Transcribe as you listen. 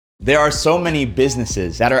There are so many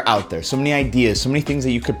businesses that are out there, so many ideas, so many things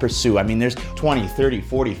that you could pursue. I mean, there's 20, 30,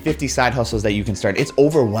 40, 50 side hustles that you can start. It's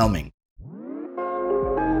overwhelming.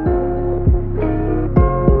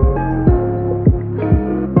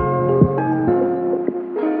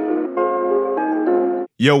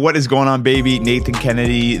 Yo, what is going on, baby? Nathan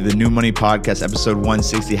Kennedy, the New Money Podcast, episode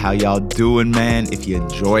 160. How y'all doing, man? If you're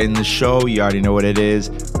enjoying the show, you already know what it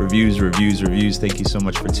is. Reviews. Thank you so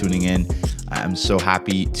much for tuning in. I'm so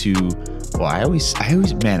happy to, well, I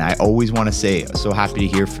always want to say, so happy to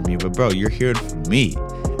hear from you, but bro, you're hearing from me.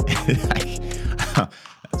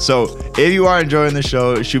 So if you are enjoying the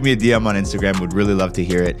show, shoot me a DM on Instagram. Would really love to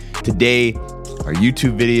hear it. Today, our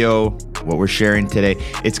YouTube video, what we're sharing today,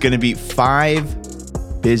 it's going to be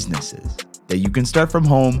 5 businesses that you can start from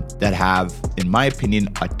home that have, in my opinion,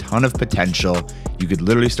 a ton of potential. You could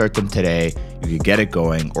literally start them today. You could get it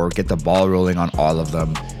going or get the ball rolling on all of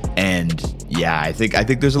them. And yeah, I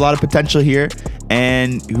think there's a lot of potential here.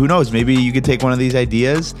 And who knows, maybe you could take one of these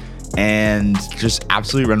ideas and just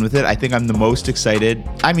absolutely run with it. I think I'm the most excited.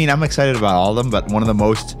 I mean, I'm excited about all of them, but one of the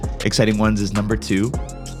most exciting ones is number 2.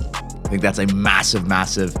 I think that's a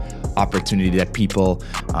massive opportunity that people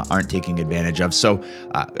aren't taking advantage of. So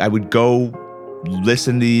I would go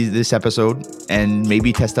listen to this episode and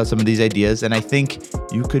maybe test out some of these ideas. And I think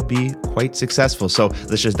you could be quite successful. So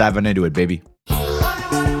let's just dive on into it, baby.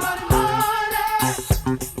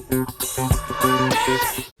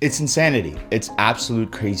 It's insanity. It's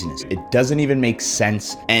absolute craziness. It doesn't even make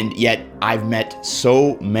sense. And yet I've met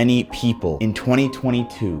so many people in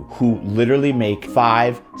 2022 who literally make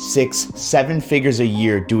 5, 6, 7 figures a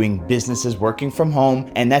year doing businesses, working from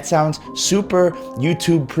home. And that sounds super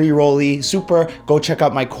YouTube pre-rolly, super go check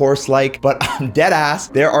out my course but I'm dead ass.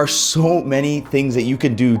 There are so many things that you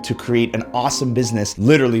can do to create an awesome business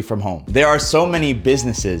literally from home. There are so many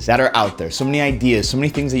businesses that are out there, so many ideas, so many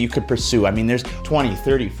things that you could pursue. I mean, there's 20,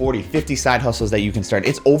 30, 40, 50 side hustles that you can start.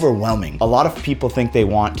 It's overwhelming. A lot of people think they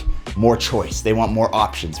want more choice. They want more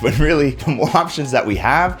options, but really the more options that we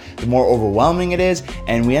have, the more overwhelming it is.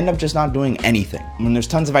 And we end up just not doing anything. When there's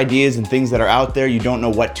tons of ideas and things that are out there, you don't know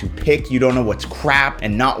what to pick. You don't know what's crap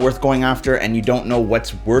and not worth going after. And you don't know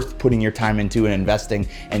what's worth putting your time into and investing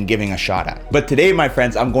and giving a shot at. But today, my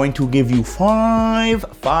friends, I'm going to give you 5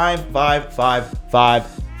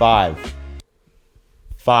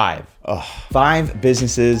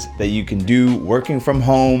 businesses that you can do working from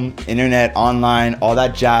home, internet, online, all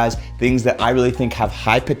that jazz, things that I really think have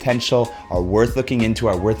high potential, are worth looking into,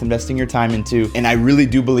 are worth investing your time into. And I really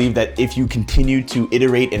do believe that if you continue to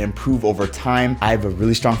iterate and improve over time, I have a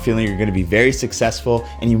really strong feeling you're gonna be very successful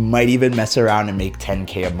and you might even mess around and make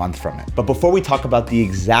 10K a month from it. But before we talk about the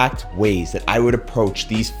exact ways that I would approach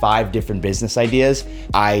these 5 different business ideas,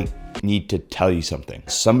 I need to tell you something.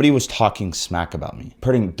 Somebody was talking smack about me,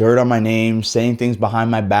 putting dirt on my name, saying things behind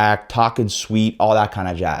my back, talking sweet, all that kind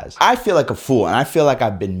of jazz. I feel like a fool and I feel like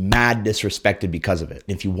I've been mad disrespected because of it.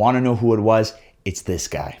 If you want to know who it was, it's this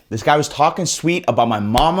guy. This guy was talking sweet about my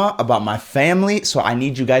mama, about my family. So I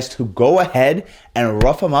need you guys to go ahead and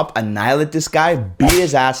rough him up, annihilate this guy, beat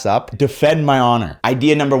his ass up, defend my honor.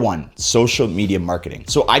 Idea number 1, social media marketing.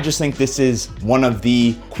 So I just think this is one of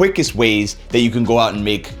the quickest ways that you can go out and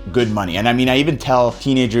make good money. And I mean, I even tell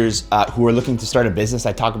teenagers who are looking to start a business,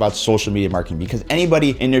 I talk about social media marketing because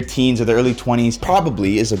anybody in their teens or their early 20s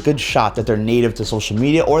probably is a good shot that they're native to social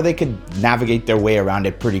media or they could navigate their way around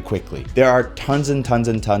it pretty quickly. There are tons and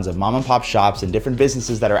tons of mom and pop shops and different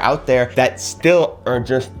businesses that are out there that still are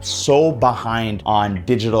just so behind on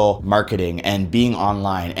digital marketing and being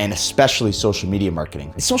online and especially social media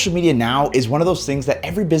marketing. Social media now is one of those things that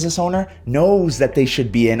every business owner knows that they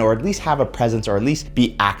should be in or at least have a presence or at least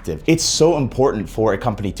be active. It's so important for a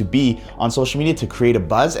company to be on social media to create a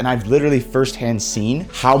buzz, and I've literally firsthand seen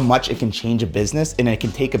how much it can change a business and it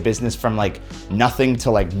can take a business from nothing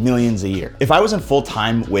to millions a year. If I wasn't full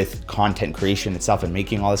time with content creation itself and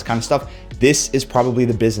making all this kind of stuff, this is probably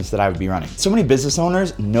the business that I would be running. So many business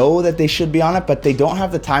owners know that they should be on it, but they don't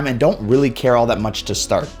have the time and don't really care all that much to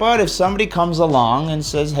start. But if somebody comes along and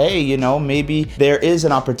says, hey, maybe there is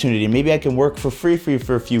an opportunity, maybe I can work for free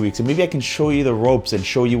for a few weeks, and maybe I can show you the ropes and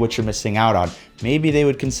show you what you're missing out on, maybe they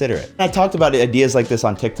would consider it. I talked about ideas like this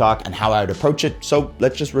on TikTok and how I would approach it, so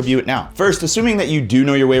let's just review it now. First, assuming that you do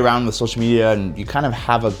know your way around with social media and you kind of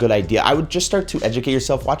have a good idea, I would just start to educate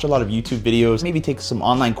yourself, watch a lot of YouTube videos, maybe take some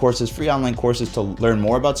online courses, free online courses to learn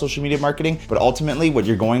more about social media marketing. But ultimately, what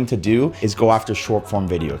you're going to do is go after short form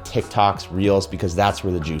video, TikToks, Reels, because that's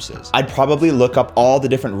where the juice is. I'd probably look up all the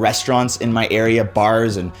different restaurants in my area,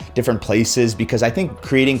 bars and different places, because I think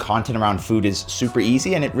creating content around food is super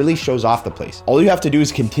easy and it really shows off the place. All you have to do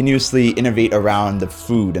is continuously innovate around the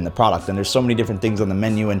food and the product. And there's so many different things on the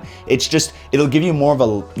menu, and it'll give you more of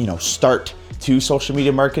a, start to social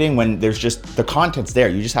media marketing when there's just the content's there.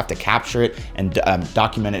 You just have to capture it and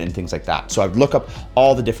document it and things like that. So I'd look up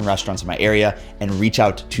all the different restaurants in my area and reach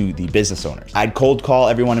out to the business owners. I'd cold call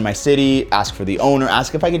everyone in my city, ask for the owner,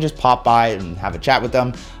 ask if I could just pop by and have a chat with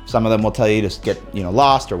them. Some of them will tell you to get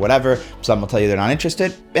lost or whatever. Some will tell you they're not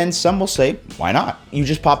interested, and some will say, why not? You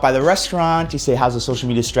just pop by the restaurant, you say, how's the social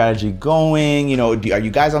media strategy going? Are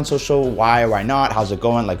you guys on social? Why not? How's it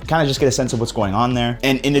going? Like, kind of just get a sense of what's going on there.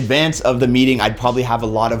 And in advance of the meeting, I'd probably have a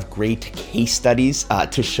lot of great case studies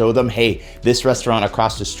to show them, hey, this restaurant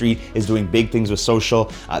across the street is doing big things with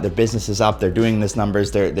social. Their business is up, they're doing this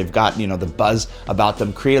numbers, they've got the buzz about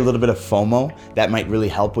them. Create a little bit of FOMO that might really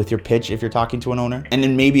help with your pitch if you're talking to an owner. And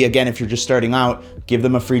then maybe again, if you're just starting out, give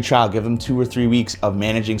them a free trial, give them 2 or 3 weeks of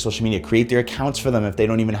managing social media, create their accounts for them if they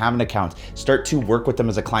don't even have an account. Start to work with them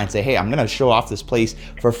as a client. Say, hey, I'm gonna show off this place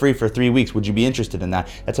for free for 3 weeks. Would you be interested in that?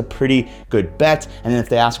 That's a pretty good bet. And then if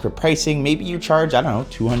they ask for pricing, maybe you charge, I don't know,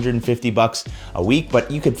 $250 a week, but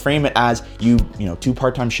you could frame it as 2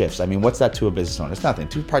 part-time shifts. I mean, what's that to a business owner? It's nothing.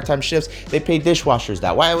 2 part-time shifts, they pay dishwashers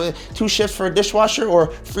that. Why 2 shifts for a dishwasher or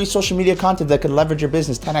free social media content that could leverage your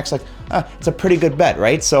business 10x? It's a pretty good bet,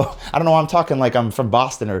 right? So I don't know why I'm talking like I'm from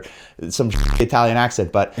Boston or some Italian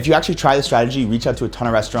accent, but if you actually try the strategy, reach out to a ton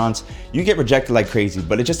of restaurants, you get rejected like crazy,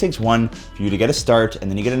 but it just takes one for you to get a start, and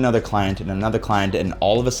then you get another client, and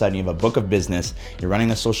all of a sudden you have a book of business, you're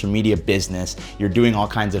running a social media business, you're doing all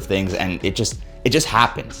kinds of things, and it just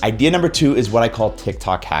happens. Idea number 2 is what I call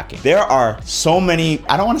TikTok hacking. There are so many,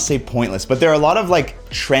 I don't want to say pointless, but there are a lot of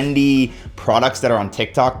trendy products that are on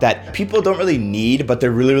TikTok that people don't really need, but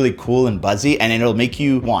they're really, really cool and buzzy, and it'll make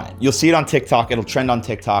you want it. You'll see it on TikTok, it'll trend on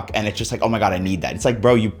TikTok, and it's just like, oh my God, I need that. It's like,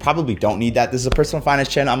 bro, you probably don't need that. This is a personal finance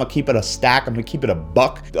channel. I'm gonna keep it a stack. I'm gonna keep it a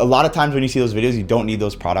buck. A lot of times when you see those videos, you don't need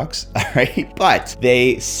those products, right? But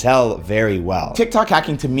they sell very well. TikTok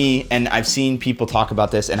hacking to me, and I've seen people talk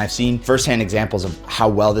about this, and I've seen firsthand examples of how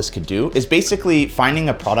well this could do, is basically finding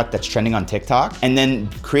a product that's trending on TikTok and then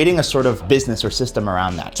creating a sort of business or system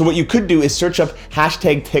around that. So what you could do is search up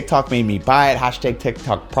hashtag TikTok made me buy it, hashtag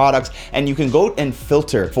TikTok products, and you can go and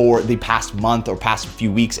filter for the past month or past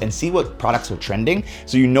few weeks and see what products are trending,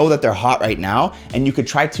 so you know that they're hot right now, and you could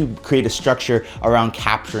try to create a structure around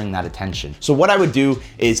capturing that attention. So what I would do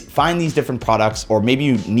is find these different products, or maybe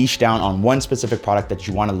you niche down on one specific product that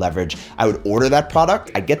you want to leverage. I would order that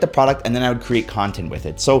product, I'd get the product, and then I would create content with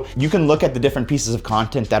it. So you can look at the different pieces of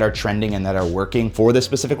content that are trending and that are working for this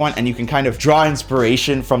specific one, and you can kind of draw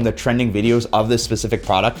inspiration from the trending videos of this specific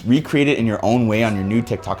product, recreate it in your own way on your new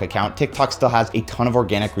TikTok account. TikTok still has a ton of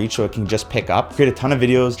organic reach, so it can just pick up, create a ton of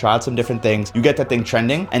videos, try out some different things, you get that thing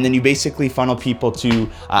trending, and then you basically funnel people to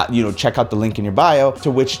check out the link in your bio,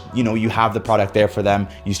 to which you have the product there for them,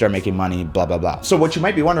 you start making money, blah blah blah. So what you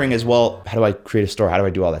might be wondering is, well, how do I create a store? How do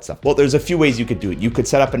I do all that stuff? Well, there's a few ways you could do it. You could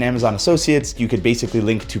set up an Amazon Associates, you could basically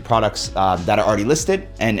link to products that are already listed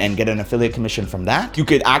and get an affiliate commission from that. You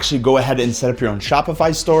could actually go ahead and set up your own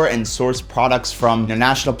Shopify store and source products from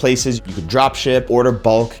international places. You could drop ship, order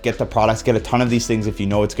bulk, get the products, get a ton of these things if you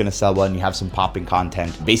know it's gonna sell well and you have some popping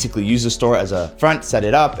content. Basically use the store as a front, set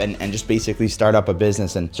it up, and just basically start up a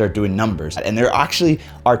business and start doing numbers. And there actually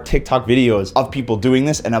are TikTok videos of people doing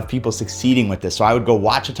this and of people succeeding with this. So I would go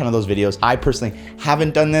watch a ton of those videos. I personally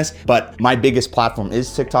haven't done this, but my biggest platform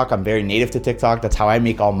is TikTok. I'm very native to TikTok. That's how I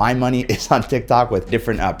make all my money, is on TikTok with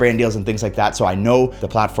different brand deals and things like that. So I know the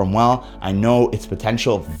platform well. I know its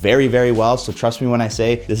potential very, very well. So trust me when I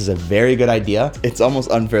say this is a very good idea. It's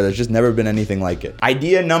almost unfair. There's just never been anything like it.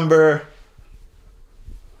 Idea number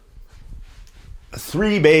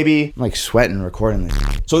 3, baby. I'm like sweating recording this.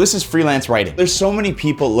 So this is freelance writing. There's so many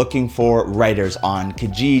people looking for writers on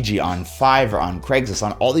Kijiji, on Fiverr, on Craigslist,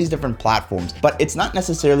 on all these different platforms, but it's not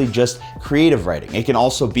necessarily just creative writing. It can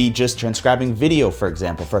also be just transcribing video, for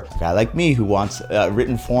example, for a guy like me who wants a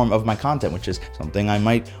written form of my content, which is something I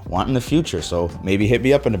might want in the future. So maybe hit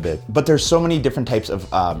me up in a bit. But there's so many different types of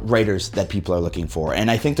writers that people are looking for. And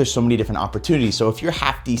I think there's so many different opportunities. So if you're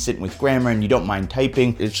half decent with grammar and you don't mind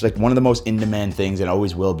typing, it's like one of the most in-demand things, and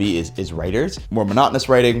always will be, is writers. More monotonous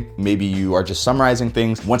writing, maybe you are just summarizing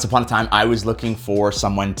things. Once upon a time, I was looking for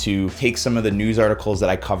someone to take some of the news articles that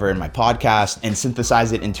I cover in my podcast and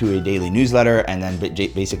synthesize it into a daily newsletter, and then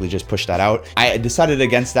basically just push that out. I decided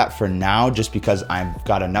against that for now, just because I've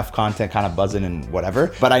got enough content kind of buzzing and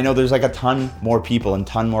whatever. But I know there's like a ton more people and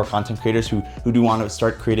ton more content creators who do want to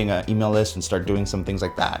start creating an email list and start doing some things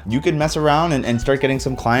like that. You could mess around and start getting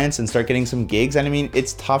some clients and start getting some gigs. And I mean,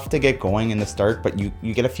 it's tough to get going in the start, but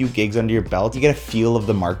you get a few gigs under your belt, you get a feel of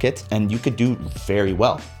the market, and you could do very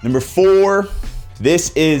well. Number 4,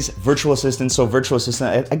 this is virtual assistant. So virtual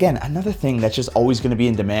assistant, again, another thing that's just always gonna be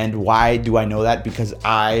in demand. Why do I know that? Because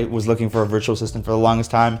I was looking for a virtual assistant for the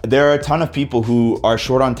longest time. There are a ton of people who are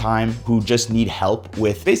short on time, who just need help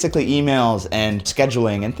with basically emails and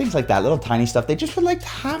scheduling and things like that, little tiny stuff. They just would like to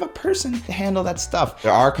have a person to handle that stuff.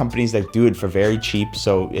 There are companies that do it for very cheap,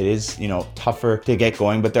 so it is, tougher to get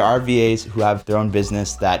going, but there are VAs who have their own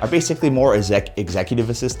business that are basically more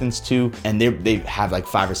executive assistants too, and they have like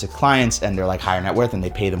 5 or 6 clients, and they're like higher net worth, and they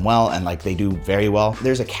pay them well, and like they do very well.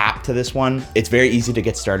 There's a cap to this one. It's very easy to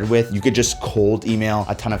get started with. You could just cold email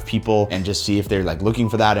a ton of people and just see if they're like looking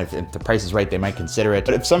for that. If the price is right, they might consider it.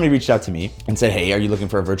 But if somebody reached out to me and said, hey, are you looking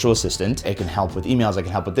for a virtual assistant? I can help with emails, I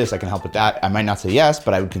can help with this, I can help with that, I might not say yes,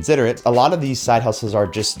 but I would consider it. A lot of these side hustles are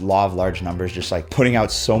just law of large numbers, just like putting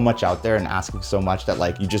out so much out there and asking so much that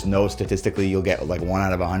like you just know statistically you'll get like 1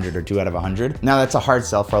 out of 100 or 2 out of 100. Now that's a hard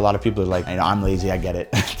sell for a lot of people. Like, I'm lazy, I get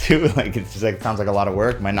it too. Like, it's just like, it sounds like a lot of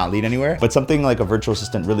work, might not lead anywhere, but something like a virtual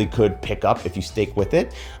assistant really could pick up if you stick with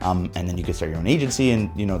it. And then you could start your own agency, and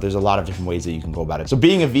there's a lot of different ways that you can go about it. So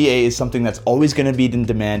being a VA is something that's always going to be in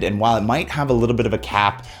demand, and while it might have a little bit of a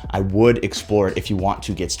cap, I would explore it if you want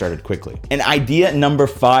to get started quickly. And idea number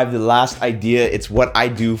 5, the last idea, it's what I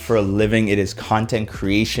do for a living. It is content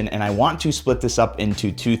creation, and I want to split this up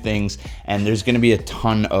into 2 things, and there's going to be a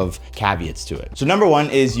ton of caveats to it. So number 1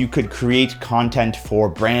 is you could create content for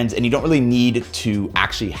brands, and you don't really need to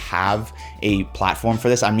actually have a platform for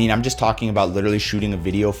this. I mean, I'm just talking about literally shooting a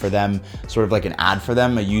video for them, sort of like an ad for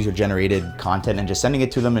them, a user generated content, and just sending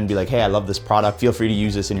it to them and be like, hey, I love this product, feel free to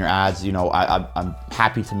use this in your ads. I'm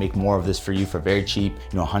happy to make more of this for you for very cheap,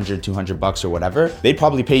 $100, $200 or whatever. They'd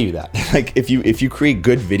probably pay you that. Like if you create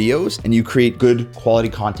good videos and you create good quality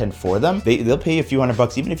content for them, they'll pay you a few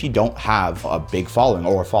 $100 even if you don't have a big following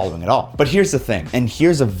or a following at all. But here's the thing, and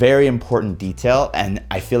here's a very important detail, and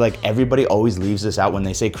I feel like everybody always leaves this out when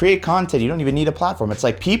they say create content, you don't even need a platform. It's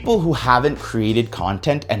like people who haven't created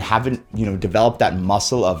content and haven't, developed that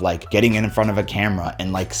muscle of like getting in front of a camera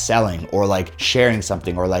and like selling or like sharing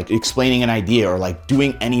something or like explaining an idea or like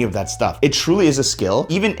doing any of that stuff. It truly is a skill.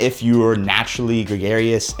 Even if you're naturally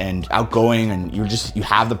gregarious and outgoing and you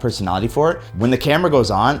have the personality for it, when the camera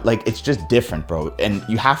goes on, like it's just different, bro. And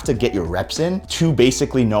you have to get your reps in to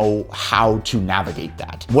basically know how to navigate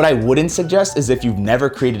that. What I wouldn't suggest is if you've never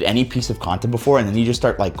created any piece of content before and then you just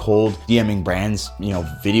start like cold DMing brands,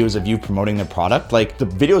 videos of you promoting their product, like the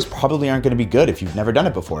videos probably aren't going to be good if you've never done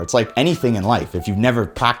it before. It's like anything in life. If you've never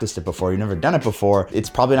practiced it before, you've never done it before, it's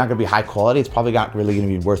probably not going to be high quality. It's probably not really going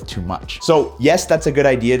to be worth too much. So yes, that's a good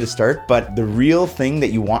idea to start, but the real thing that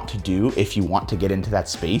you want to do if you want to get into that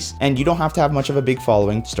space, and you don't have to have much of a big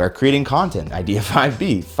following, start creating content. Idea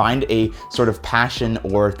 5B, find a sort of passion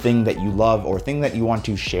or thing that you love or thing that you want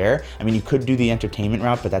to share. I mean, you could do the entertainment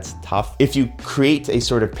route, but that's tough. If you create a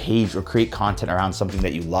sort of page or create content around something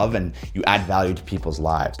that you love and you add value to people's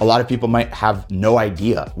lives, a lot of people might have no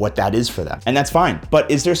idea what that is for them, and that's fine. But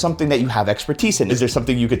is there something that you have expertise in? Is there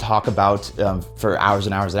something you could talk about for hours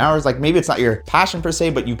and hours and hours? Like maybe it's not your passion per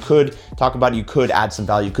se, but you could talk about it, you could add some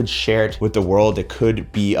value, you could share it with the world, it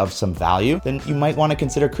could be of some value, then you might want to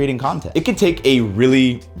consider creating content. It can take a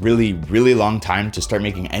really, really, really long time to start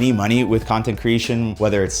making any money with content creation,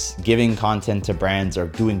 whether it's giving content to brands or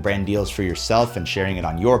doing brand deals for yourself and sharing it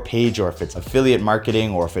on your page, or if it's affiliate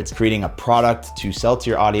marketing, or if it's creating a product to sell to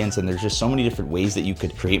your audience. And there's just so many different ways that you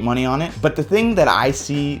could create money on it. But the thing that I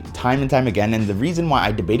see time and time again, and the reason why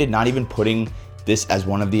I debated not even putting this as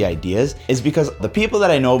one of the ideas, is because the people that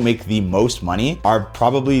I know make the most money are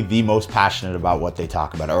probably the most passionate about what they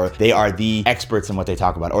talk about, or they are the experts in what they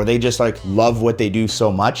talk about, or they just like love what they do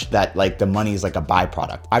so much that like the money is like a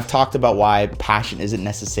byproduct. I've talked about why passion isn't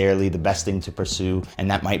necessarily the best thing to pursue, and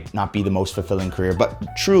that might not be the most fulfilling career, but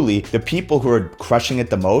truly the people who are crushing it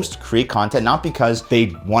the most create content not because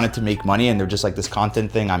they wanted to make money and they're just like, this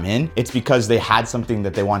content thing I'm in. It's because they had something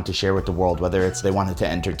that they wanted to share with the world, whether it's they wanted to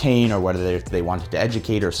entertain or whether they wanted to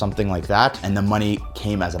educate or something like that, and the money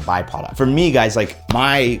came as a byproduct. For me, guys, like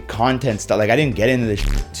my content stuff, like I didn't get into this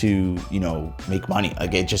to, make money.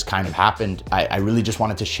 Like it just kind of happened. I really just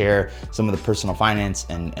wanted to share some of the personal finance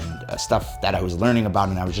and stuff that I was learning about,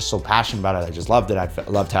 and I was just so passionate about it. I just loved it. I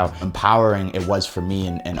loved how empowering it was for me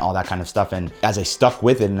and all that kind of stuff. And as I stuck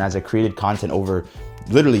with it and as I created content over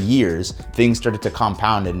literally years, things started to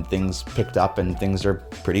compound and things picked up and things are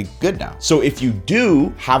pretty good now. So if you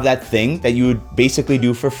do have that thing that you would basically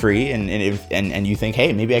do for free and you think,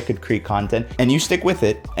 hey, maybe I could create content, and you stick with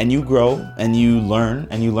it and you grow and you learn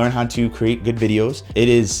how to create good videos, it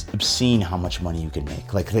is obscene how much money you can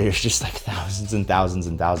make. Like there's just like thousands and thousands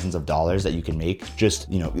and thousands of dollars that you can make just,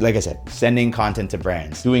 like I said, sending content to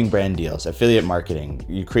brands, doing brand deals, affiliate marketing,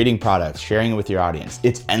 you creating products, sharing it with your audience.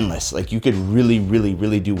 It's endless. Like you could really, really,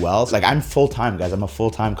 really do well. Like I'm full-time, guys. I'm a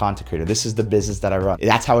full-time content creator. This is the business that I run.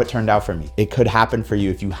 That's how it turned out for me. It could happen for you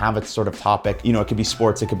if you have a sort of topic, it could be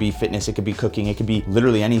sports, it could be fitness, it could be cooking, it could be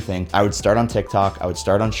literally anything. I would start on TikTok. I would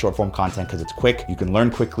start on short form content because it's quick. You can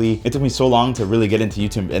learn quickly. It took me so long to really get into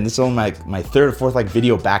YouTube. And this is only my third or fourth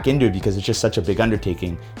video back into it because it's just such a big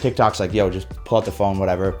undertaking. TikTok's like, yo, just pull out the phone,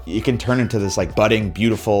 whatever. It can turn into this like budding,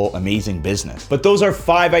 beautiful, amazing business. But those are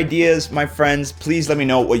 5 ideas, my friends. Please let me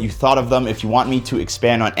know what you thought of them. If you want me to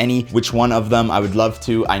expand on which one of them, I would love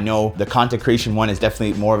to. I know the content creation one is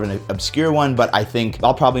definitely more of an obscure one, but I think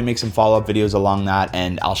I'll probably make some follow-up videos along that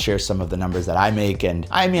and I'll share some of the numbers that I make. And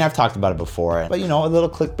I mean, I've talked about it before, but a little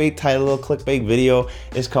clickbait title, a little clickbait video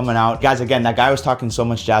is coming out. Guys, again, that guy was talking so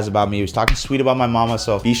much jazz about me. He was talking sweet about my mama.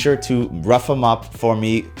 So be sure to rough him up for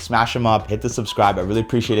me, smash him up, hit the subscribe. I really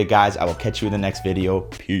appreciate it, guys. I will catch you in the next video.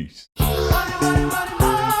 Peace.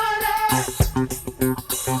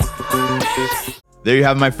 There you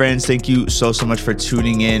have it, my friends. Thank you so much for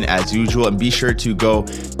tuning in as usual. And be sure to go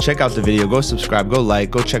check out the video, go subscribe, go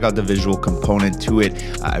like, go check out the visual component to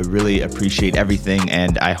it. I really appreciate everything.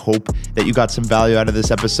 And I hope that you got some value out of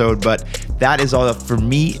this episode. But that is all for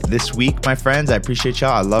me this week, my friends. I appreciate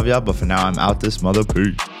y'all. I love y'all. But for now, I'm out this mother.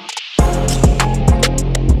 Peace.